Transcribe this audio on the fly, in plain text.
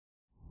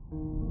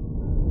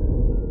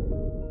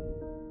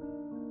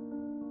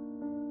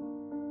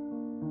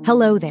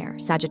Hello there,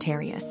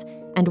 Sagittarius,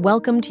 and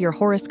welcome to your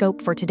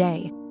horoscope for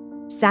today,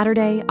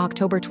 Saturday,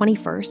 October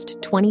 21st,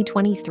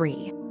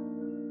 2023.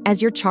 As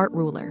your chart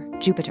ruler,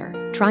 Jupiter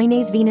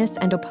trines Venus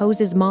and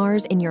opposes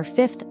Mars in your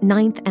 5th,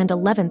 9th, and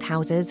 11th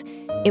houses,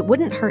 it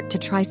wouldn't hurt to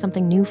try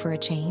something new for a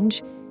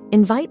change.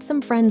 Invite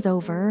some friends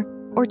over,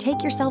 or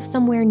take yourself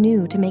somewhere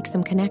new to make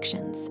some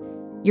connections.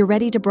 You're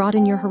ready to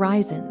broaden your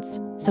horizons,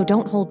 so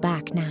don't hold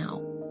back now.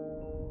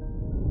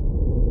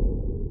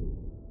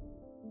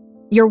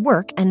 Your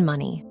work and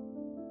money.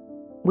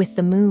 With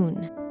the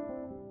moon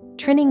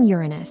trining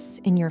Uranus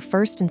in your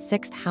 1st and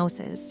 6th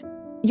houses,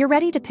 you're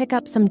ready to pick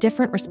up some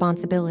different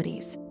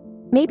responsibilities.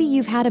 Maybe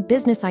you've had a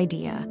business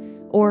idea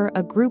or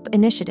a group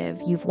initiative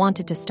you've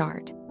wanted to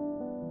start.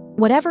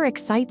 Whatever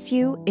excites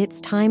you, it's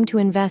time to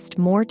invest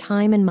more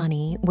time and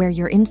money where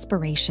your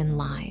inspiration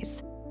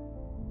lies.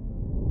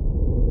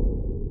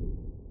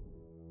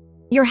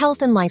 Your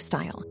health and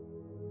lifestyle.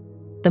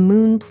 The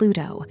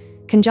Moon-Pluto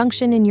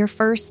conjunction in your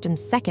 1st and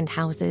 2nd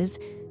houses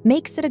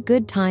makes it a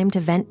good time to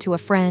vent to a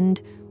friend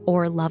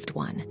or loved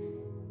one.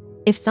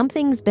 If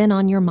something's been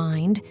on your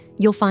mind,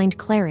 you'll find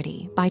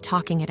clarity by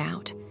talking it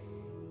out.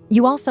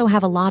 You also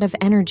have a lot of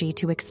energy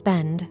to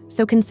expend,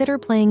 so consider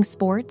playing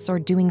sports or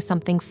doing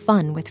something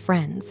fun with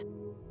friends.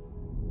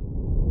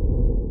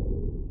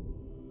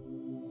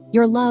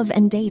 Your love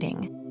and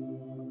dating.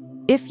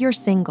 If you're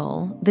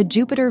single, the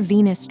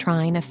Jupiter-Venus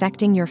trine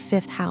affecting your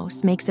 5th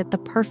house makes it the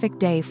perfect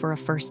day for a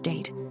first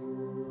date.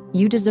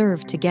 You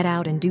deserve to get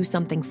out and do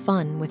something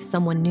fun with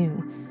someone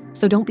new,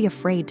 so don't be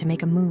afraid to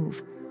make a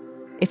move.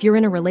 If you're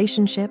in a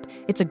relationship,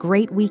 it's a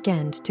great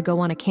weekend to go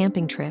on a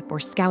camping trip or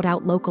scout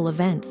out local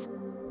events.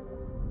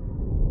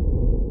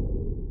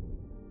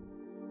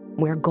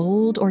 Wear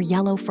gold or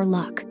yellow for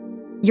luck.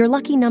 Your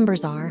lucky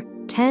numbers are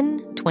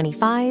 10,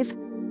 25,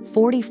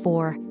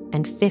 44,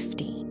 and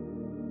 50.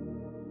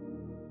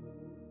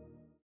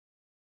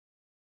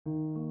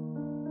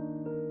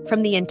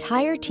 From the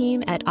entire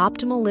team at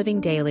Optimal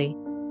Living Daily,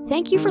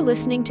 thank you for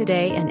listening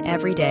today and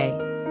every day.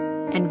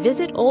 And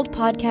visit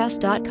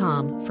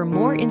oldpodcast.com for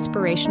more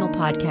inspirational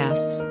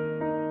podcasts.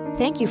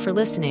 Thank you for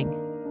listening.